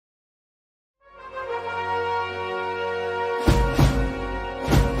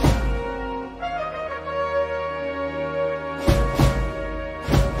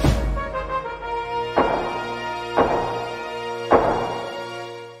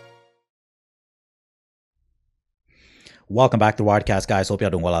Welcome back to Rodecast, guys. Hope you're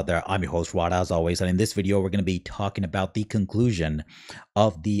doing well out there. I'm your host, Rod, as always. And in this video, we're going to be talking about the conclusion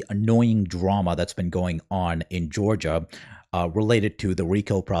of the annoying drama that's been going on in Georgia related to the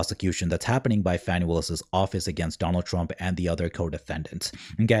RICO prosecution that's happening by Fani Willis's office against Donald Trump and the other co-defendants.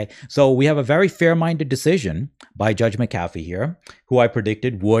 Okay, so we have a very fair-minded decision by Judge McAfee here, who I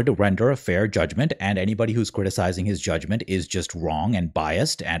predicted would render a fair judgment, and anybody who's criticizing his judgment is just wrong and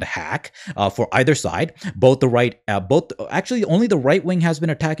biased and a hack for either side. Actually, only the right wing has been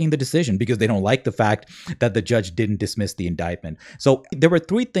attacking the decision because they don't like the fact that the judge didn't dismiss the indictment. So there were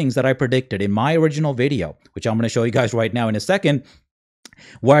three things that I predicted in my original video, which I'm going to show you guys right now in a second,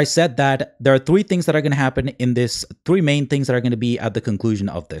 where I said that there are three things that are going to happen in this, three main things that are going to be at the conclusion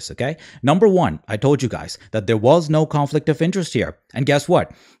of this, okay? Number one, I told you guys that there was no conflict of interest here. And guess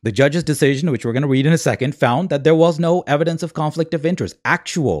what? The judge's decision, which we're going to read in a second, found that there was no evidence of conflict of interest,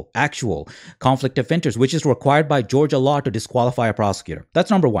 actual conflict of interest, which is required by Georgia law to disqualify a prosecutor. That's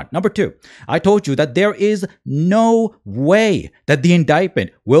number one. Number two, I told you that there is no way that the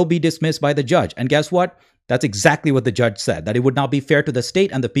indictment will be dismissed by the judge. And guess what? That's exactly what the judge said, that it would not be fair to the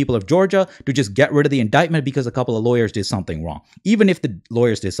state and the people of Georgia to just get rid of the indictment because a couple of lawyers did something wrong, even if the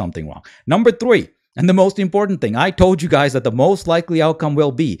lawyers did something wrong. Number three, and the most important thing, I told you guys that the most likely outcome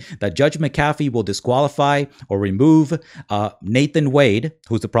will be that Judge McAfee will disqualify or remove Nathan Wade,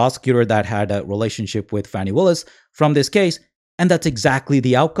 who's the prosecutor that had a relationship with Fani Willis, from this case. And that's exactly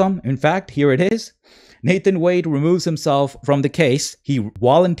the outcome. In fact, here it is. Nathan Wade removes himself from the case. He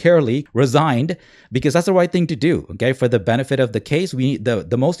voluntarily resigned because that's the right thing to do, okay? For the benefit of the case, we need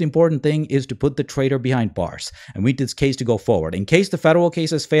the most important thing is to put the traitor behind bars, and we need this case to go forward. In case the federal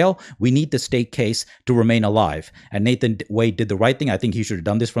cases fail, we need the state case to remain alive. And Nathan Wade did the right thing. I think he should have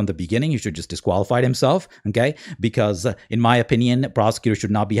done this from the beginning. He should just disqualified himself, okay? Because in my opinion, prosecutors should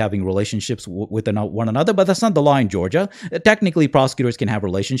not be having relationships with one another, but that's not the law in Georgia. Technically, prosecutors can have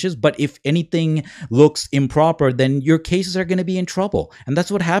relationships, but if anything looks improper, then your cases are going to be in trouble. And that's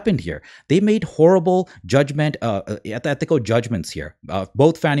what happened here. They made horrible ethical judgments here,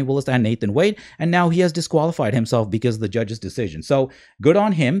 both Fani Willis and Nathan Wade, and now he has disqualified himself because of the judge's decision. So good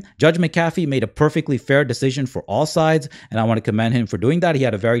on him. Judge McAfee made a perfectly fair decision for all sides, and I want to commend him for doing that. He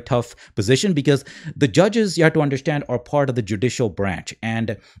had a very tough position because the judges, you have to understand, are part of the judicial branch,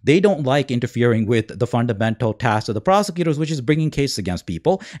 and they don't like interfering with the fundamental task of the prosecutors, which is bringing cases against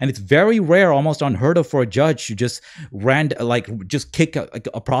people. And it's very rare, almost unheard of, for a judge to just kick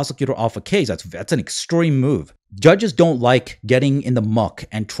a prosecutor off a case. That's an extreme move. Judges don't like getting in the muck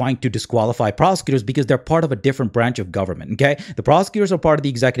and trying to disqualify prosecutors because they're part of a different branch of government, okay? The prosecutors are part of the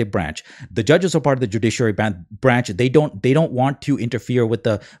executive branch. The judges are part of the judiciary branch. They don't want to interfere with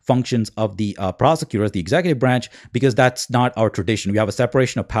the functions of the prosecutors, the executive branch, because that's not our tradition. We have a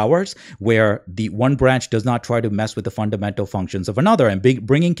separation of powers where the one branch does not try to mess with the fundamental functions of another. And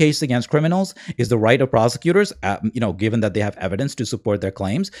bringing cases against criminals is the right of prosecutors, given that they have evidence to support their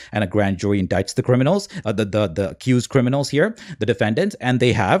claims, and a grand jury indicts the criminals, the accused criminals here, the defendants, and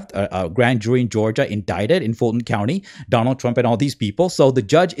they have a grand jury in Georgia indicted in Fulton County, Donald Trump and all these people. So the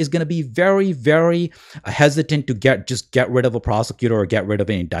judge is going to be very, very hesitant to get rid of a prosecutor or get rid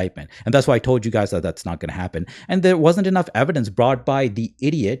of an indictment. And that's why I told you guys that that's not going to happen. And there wasn't enough evidence brought by the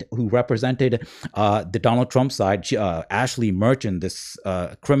idiot who represented the Donald Trump side, Ashley Merchant, this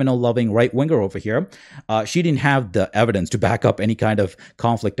criminal-loving right-winger over here. She didn't have the evidence to back up any kind of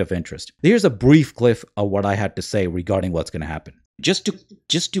conflict of interest. Here's a brief clip of what I had to say regarding what's going to happen. Just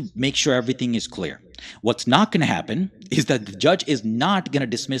to make sure everything is clear. What's not going to happen is that the judge is not going to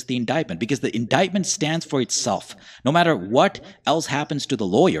dismiss the indictment because the indictment stands for itself. No matter what else happens to the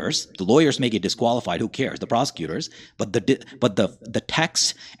lawyers may get disqualified. Who cares? The prosecutors. But the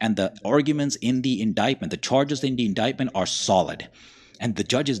text and the arguments in the indictment, the charges in the indictment are solid. And the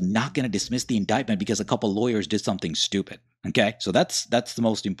judge is not going to dismiss the indictment because a couple lawyers did something stupid. Okay, so that's the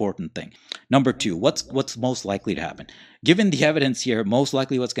most important thing. Number two, what's most likely to happen? Given the evidence here, most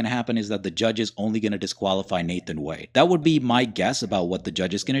likely what's going to happen is that the judge is only going to disqualify Nathan Wade. That would be my guess about what the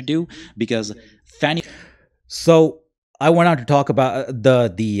judge is going to do, because Fani. So I went on to talk about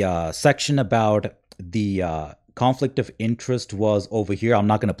the section about the conflict of interest was over here. I'm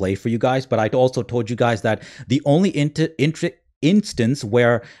not going to play it for you guys, but I also told you guys that the only instance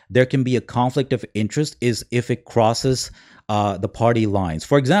where there can be a conflict of interest is if it crosses the party lines.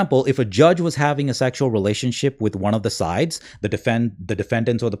 For example, if a judge was having a sexual relationship with one of the sides, the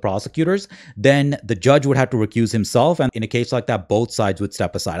defendants or the prosecutors, then the judge would have to recuse himself. And in a case like that, both sides would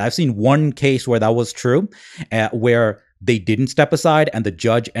step aside. I've seen one case where that was true, where they didn't step aside, and the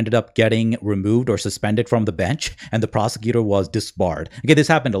judge ended up getting removed or suspended from the bench, and the prosecutor was disbarred. Okay, this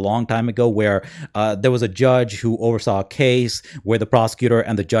happened a long time ago where there was a judge who oversaw a case where the prosecutor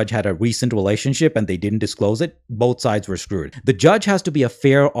and the judge had a recent relationship and they didn't disclose it. Both sides were screwed. The judge has to be a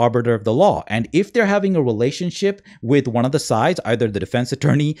fair arbiter of the law, and if they're having a relationship with one of the sides, either the defense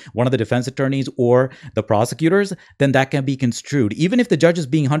attorney, one of the defense attorneys, or the prosecutors, then that can be construed. Even if the judge is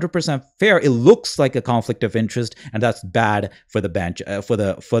being 100% fair, it looks like a conflict of interest, and that's bad for the bench, for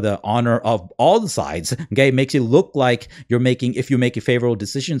the honor of all the sides. Okay, it makes it look like you're making, if you make favorable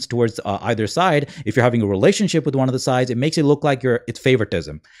decisions towards either side, if you're having a relationship with one of the sides, it makes it look like it's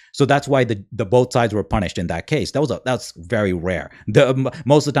favoritism. So that's why the both sides were punished in that case. That's very rare.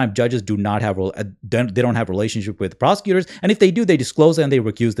 Most of the time, judges do not have they don't have relationship with prosecutors, and if they do, they disclose it and they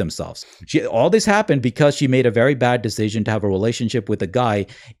recuse themselves. All this happened because she made a very bad decision to have a relationship with a guy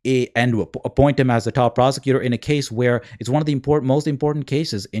and appoint him as the top prosecutor in a case where it's one of the most important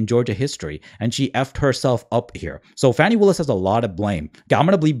cases in Georgia history, and she effed herself up here. So Fani Willis has a lot of blame. I'm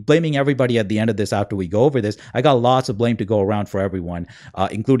going to be blaming everybody at the end of this after we go over this. I got lots of blame to go around for everyone,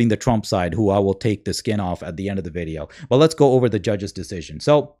 including the Trump side, who I will take the skin off at the end of the video. But let's go over the judge's decision.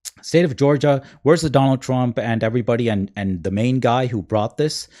 So state of Georgia versus Donald Trump and everybody, and the main guy who brought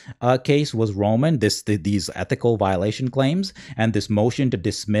this case was Roman. These ethical violation claims and this motion to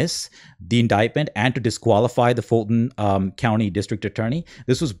dismiss the indictment and to disqualify the Fulton County District Attorney.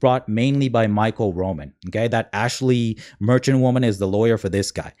 This was brought mainly by Michael Roman. Okay, that Ashley Merchant woman is the lawyer for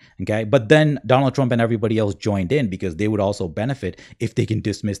this guy. Okay, but then Donald Trump and everybody else joined in because they would also benefit if they can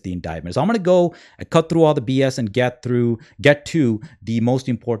dismiss the indictment. So I'm going to go cut through all the BS and get to the most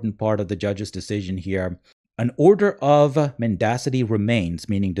important part of the judge's decision here. An order of mendacity remains,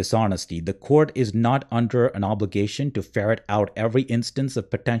 meaning dishonesty. The court is not under an obligation to ferret out every instance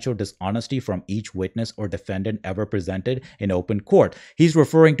of potential dishonesty from each witness or defendant ever presented in open court. He's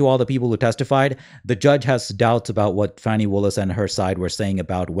referring to all the people who testified. The judge has doubts about what Fani Willis and her side were saying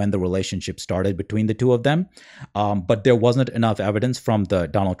about when the relationship started between the two of them. But there wasn't enough evidence from the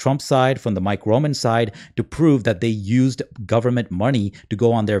Donald Trump side, from the Mike Roman side, to prove that they used government money to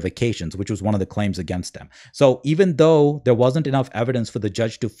go on their vacations, which was one of the claims against them. So even though there wasn't enough evidence for the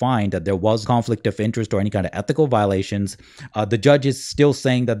judge to find that there was conflict of interest or any kind of ethical violations, the judge is still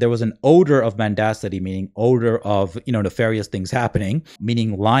saying that there was an odor of mendacity, meaning odor of, nefarious things happening,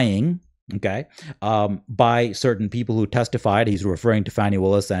 meaning lying, okay, by certain people who testified. He's referring to Fani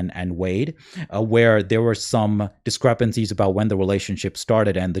Willis and Wade, where there were some discrepancies about when the relationship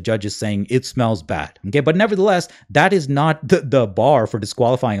started, and the judge is saying it smells bad. Okay, but nevertheless, that is not the bar for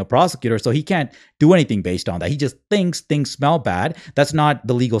disqualifying a prosecutor, so he can't do anything based on that. He just thinks things smell bad. That's not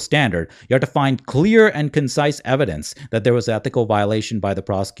the legal standard. You have to find clear and concise evidence that there was ethical violation by the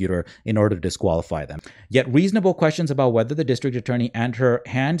prosecutor in order to disqualify them. Yet reasonable questions about whether the district attorney and her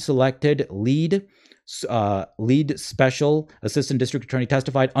hand-selected lead special assistant district attorney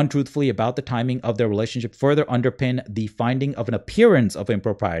testified untruthfully about the timing of their relationship further underpin the finding of an appearance of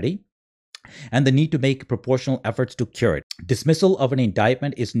impropriety and the need to make proportional efforts to cure it. Dismissal of an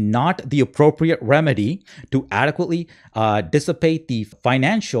indictment is not the appropriate remedy to adequately dissipate the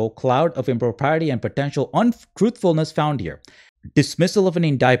financial cloud of impropriety and potential untruthfulness found here. Dismissal of an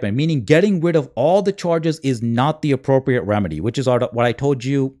indictment, meaning getting rid of all the charges, is not the appropriate remedy, which is what I told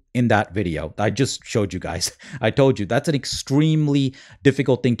you in that video. I just showed you guys. I told you that's an extremely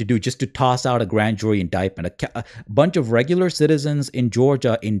difficult thing to do, just to toss out a grand jury indictment. A bunch of regular citizens in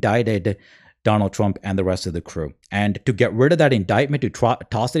Georgia indicted Donald Trump and the rest of the crew. And to get rid of that indictment, to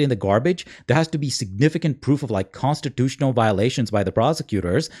toss it in the garbage, there has to be significant proof of constitutional violations by the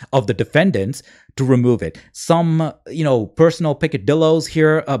prosecutors of the defendants to remove it. Some, personal picadillos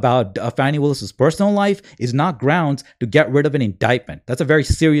here about Fani Willis's personal life is not grounds to get rid of an indictment. That's a very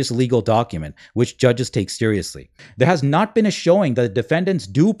serious legal document, which judges take seriously. There has not been a showing that the defendant's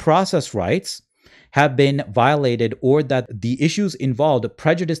due process rights have been violated or that the issues involved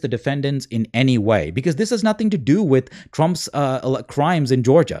prejudice the defendants in any way, because this has nothing to do with Trump's crimes in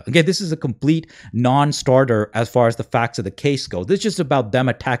Georgia. Okay, this is a complete non-starter as far as the facts of the case go. This is just about them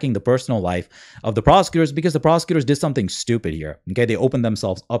attacking the personal life of the prosecutors because the prosecutors did something stupid here. Okay, they opened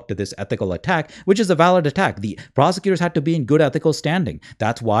themselves up to this ethical attack, which is a valid attack. The prosecutors had to be in good ethical standing.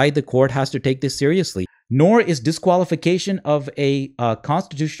 That's why the court has to take this seriously. Nor is disqualification of a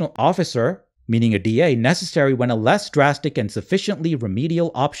constitutional officer meaning a DA, necessary when a less drastic and sufficiently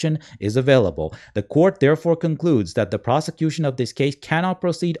remedial option is available. The court therefore concludes that the prosecution of this case cannot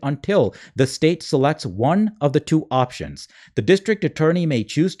proceed until the state selects one of the two options. The district attorney may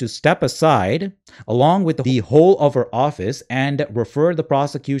choose to step aside along with the whole of her office and refer the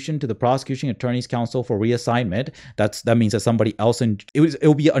prosecution to the prosecuting attorney's counsel for reassignment. That means that somebody else, it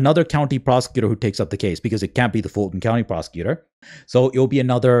will be another county prosecutor who takes up the case, because it can't be the Fulton County prosecutor. So it'll be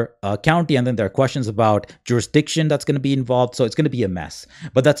another county, and then there are questions about jurisdiction that's going to be involved. So it's going to be a mess,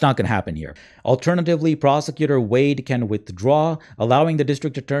 but that's not going to happen here. Alternatively, Prosecutor Wade can withdraw, allowing the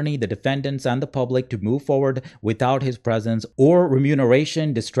district attorney, the defendants, and the public to move forward without his presence or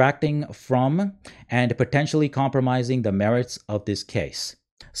remuneration, distracting from and potentially compromising the merits of this case.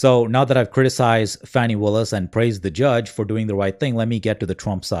 So now that I've criticized Fani Willis and praised the judge for doing the right thing, let me get to the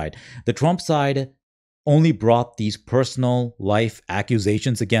Trump side. The Trump side only brought these personal life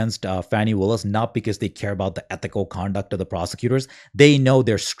accusations against Fani Willis, not because they care about the ethical conduct of the prosecutors. They know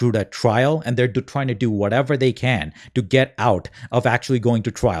they're screwed at trial, and they're trying to do whatever they can to get out of actually going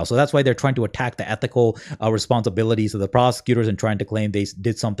to trial. So that's why they're trying to attack the ethical responsibilities of the prosecutors and trying to claim they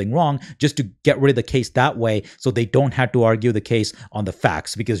did something wrong, just to get rid of the case that way, so they don't have to argue the case on the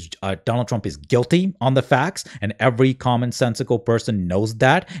facts, because Donald Trump is guilty on the facts, and every commonsensical person knows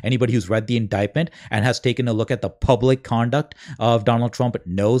that. Anybody who's read the indictment and has taken a look at the public conduct of Donald Trump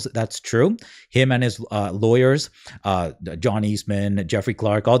knows that's true. Him and his lawyers, John Eastman, Jeffrey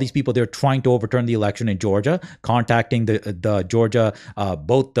Clark, all these people, they're trying to overturn the election in Georgia, contacting the Georgia,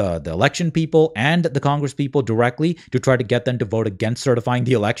 both the election people and the Congress people directly to try to get them to vote against certifying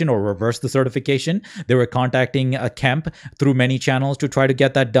the election or reverse the certification. They were contacting Kemp through many channels to try to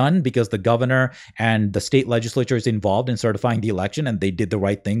get that done, because the governor and the state legislature is involved in certifying the election, and they did the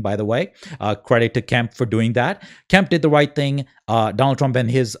right thing, by the way. Credit to Kemp for doing that. Kemp did the right thing. Donald Trump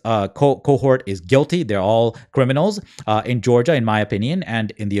and his cohort is guilty. They're all criminals in Georgia, in my opinion, and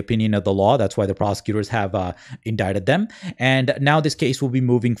in the opinion of the law. That's why the prosecutors have indicted them. And now this case will be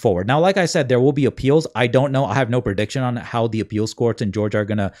moving forward. Now, like I said, there will be appeals. I don't know. I have no prediction on how the appeals courts in Georgia are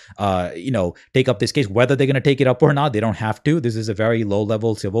going to, take up this case, whether they're going to take it up or not. They don't have to. This is a very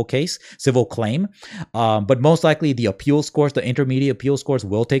low-level civil case, civil claim. But most likely the appeals courts, the intermediate appeals courts,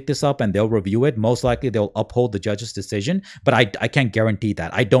 will take this up and they'll review it. Most likely they'll uphold the judge's decision, but I can't guarantee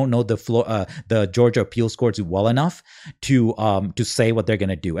that. I don't know the Georgia appeals courts well enough to say what they're going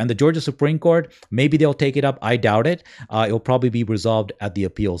to do. And the Georgia Supreme Court, maybe they'll take it up. I doubt it. It'll probably be resolved at the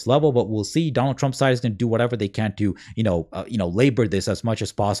appeals level, but we'll see. Donald Trump's side is going to do whatever they can to labor this as much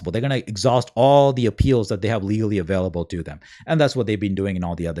as possible. They're going to exhaust all the appeals that they have legally available to them, and that's what they've been doing in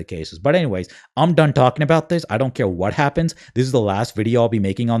all the other cases. But anyways, I'm done talking about this. I don't care what happens. This is the last video I'll be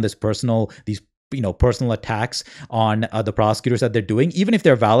making on this personal attacks on the prosecutors that they're doing. Even if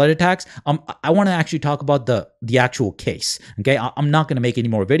they're valid attacks, I want to actually talk about the actual case. Okay, I'm not going to make any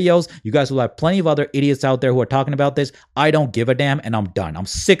more videos. You guys will have plenty of other idiots out there who are talking about this. I don't give a damn, and I'm done. I'm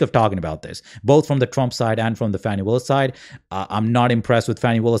sick of talking about this, both from the Trump side and from the Fani Willis side. I'm not impressed with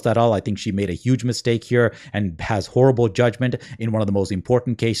Fani Willis at all. I think she made a huge mistake here and has horrible judgment in one of the most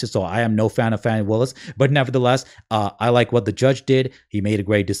important cases. So I am no fan of Fani Willis, but nevertheless, I like what the judge did. He made a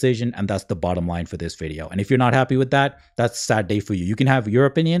great decision, and that's the bottom line for this video. And if you're not happy with that, that's a sad day for you. You can have your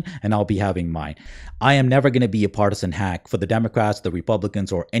opinion and I'll be having mine. I am never going to be a partisan hack for the Democrats, the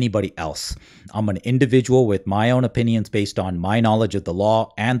Republicans, or anybody else. I'm an individual with my own opinions based on my knowledge of the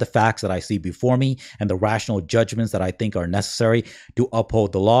law and the facts that I see before me and the rational judgments that I think are necessary to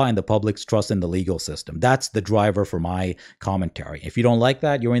uphold the law and the public's trust in the legal system. That's the driver for my commentary. If you don't like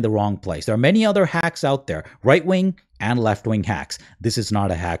that, you're in the wrong place. There are many other hacks out there, right-wing and left-wing hacks. This is not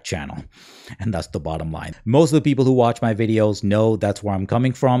a hack channel. And that's the bottom line. Most of the people who watch my videos know that's where I'm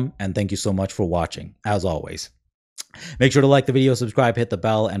coming from. And thank you so much for watching, as always. Make sure to like the video, subscribe, hit the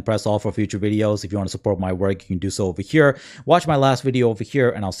bell, and press all for future videos. If you want to support my work, you can do so over here. Watch my last video over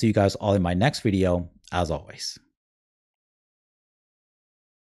here, and I'll see you guys all in my next video, as always.